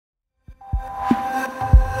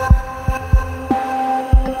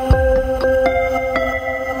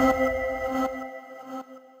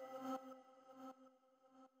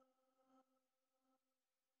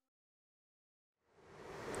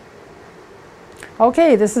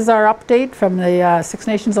Okay, this is our update from the Six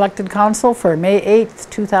Nations Elected Council for May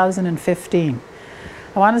 8th, 2015.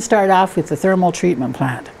 I want to start off with the thermal treatment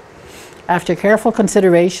plant. After careful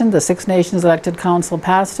consideration, the Six Nations Elected Council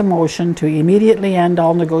passed a motion to immediately end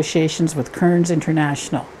all negotiations with Kearns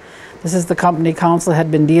International. This is the company Council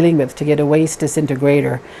had been dealing with to get a waste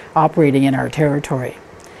disintegrator operating in our territory.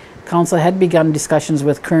 Council had begun discussions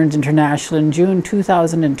with Kearns International in June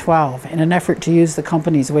 2012 in an effort to use the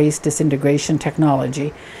company's waste disintegration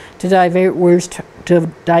technology to divert waste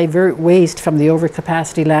from the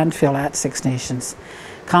overcapacity landfill at Six Nations.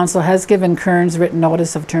 Council has given Kearns written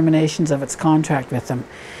notice of terminations of its contract with them.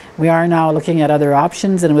 We are now looking at other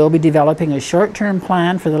options and will be developing a short-term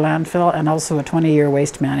plan for the landfill and also a 20-year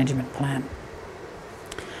waste management plan.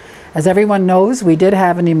 As everyone knows, we did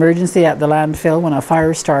have an emergency at the landfill when a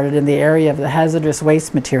fire started in the area of the hazardous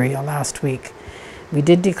waste material last week. We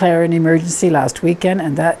did declare an emergency last weekend,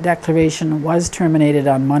 and that declaration was terminated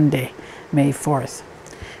on Monday, May 4th.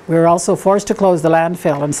 We were also forced to close the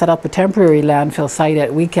landfill and set up a temporary landfill site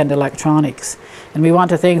at Weken Electronics. And we want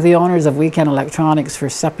to thank the owners of Weken Electronics for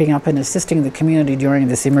stepping up and assisting the community during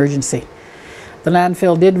this emergency. The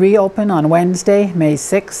landfill did reopen on Wednesday, May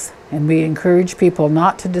 6th, and we encourage people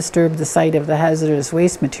not to disturb the site of the hazardous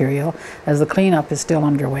waste material as the cleanup is still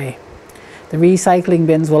underway. The recycling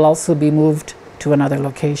bins will also be moved to another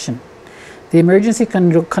location. The emergency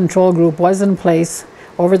control group was in place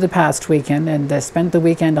over the past weekend, and they spent the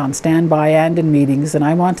weekend on standby and in meetings, and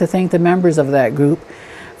I want to thank the members of that group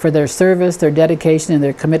for their service, their dedication, and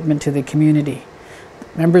their commitment to the community.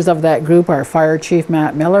 Members of that group are Fire Chief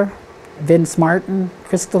Matt Miller, Vince Martin,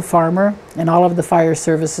 Crystal Farmer, and all of the fire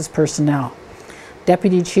services personnel.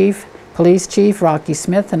 Deputy Chief, Police Chief Rocki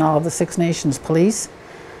Smith, and all of the Six Nations Police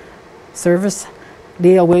Service.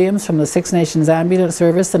 Lea Williams from the Six Nations Ambulance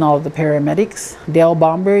Service and all of the Paramedics. Dayle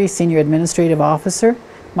Bomberry, Senior Administrative Officer.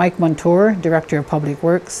 Mike Montour, Director of Public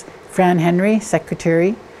Works. Fran Henry,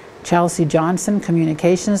 Secretary. Chelsey Johnson,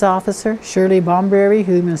 Communications Officer. Shirley Bomberry,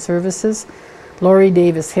 Human Services. Laurie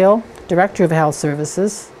Davis-Hill, Director of Health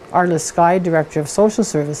Services. Arliss Skye, Director of Social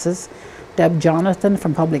Services. Deb Jonathan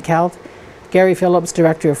from Public Health. Gary Phillips,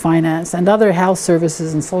 Director of Finance, and other health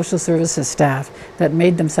services and social services staff that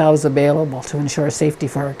made themselves available to ensure safety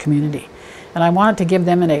for our community. And I wanted to give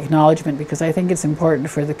them an acknowledgement because I think it's important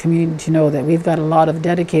for the community to know that we've got a lot of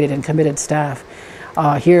dedicated and committed staff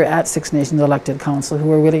here at Six Nations Elected Council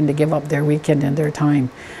who are willing to give up their weekend and their time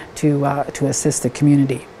to assist the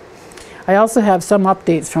community. I also have some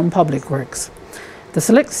updates from Public Works. The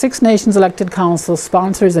Six Nations Elected Council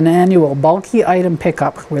sponsors an annual bulky item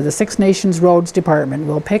pickup where the Six Nations Roads Department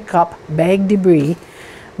will pick up bag debris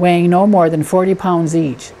weighing no more than 40 pounds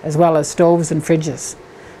each, as well as stoves and fridges.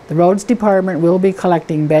 The Roads Department will be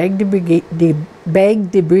collecting bag debris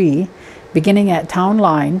beginning at Town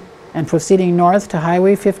Line and proceeding north to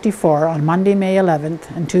Highway 54 on Monday, May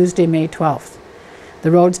 11th and Tuesday, May 12th. The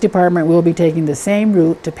Roads Department will be taking the same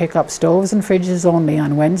route to pick up stoves and fridges only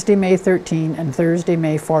on Wednesday, May 13th and Thursday,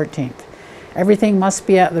 May 14th. Everything must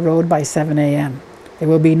be at the road by 7 a.m. There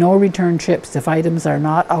will be no return trips if items are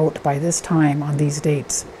not out by this time on these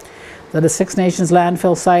dates. The Six Nations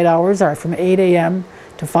landfill site hours are from 8 a.m.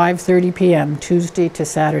 to 5:30 p.m. Tuesday to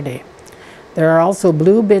Saturday. There are also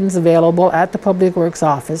blue bins available at the Public Works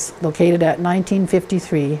office located at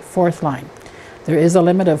 1953 4th Line. There is a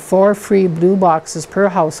limit of 4 free blue boxes per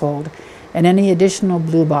household, and any additional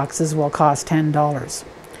blue boxes will cost $10.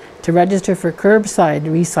 To register for curbside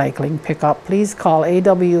recycling pickup, please call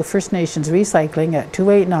AW First Nations Recycling at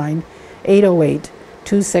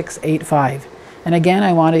 289-808-2685. And again,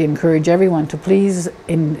 I want to encourage everyone to please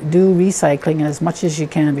do recycling as much as you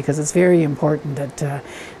can because it's very important that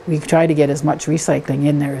we try to get as much recycling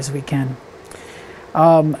in there as we can.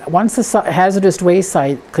 Once the hazardous waste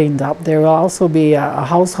site cleaned up, there will also be a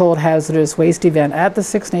household hazardous waste event at the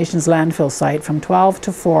Six Nations landfill site from 12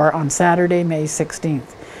 to 4 on Saturday, May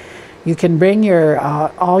 16th. You can bring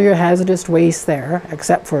all your hazardous waste there,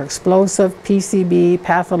 except for explosive, PCB,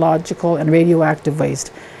 pathological, and radioactive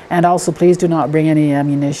waste. And also, please do not bring any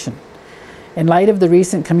ammunition. In light of the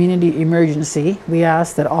recent community emergency, we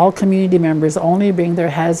ask that all community members only bring their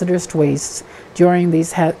hazardous wastes during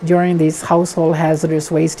these household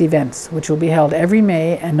hazardous waste events, which will be held every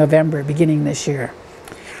May and November beginning this year.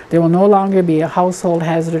 There will no longer be a household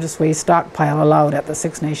hazardous waste stockpile allowed at the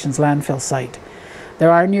Six Nations landfill site.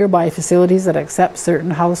 There are nearby facilities that accept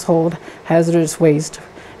certain household hazardous waste,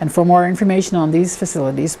 and for more information on these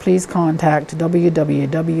facilities, please contact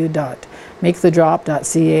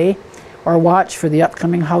www.makethedrop.ca or watch for the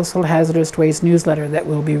upcoming Household Hazardous Waste newsletter that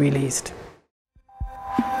will be released.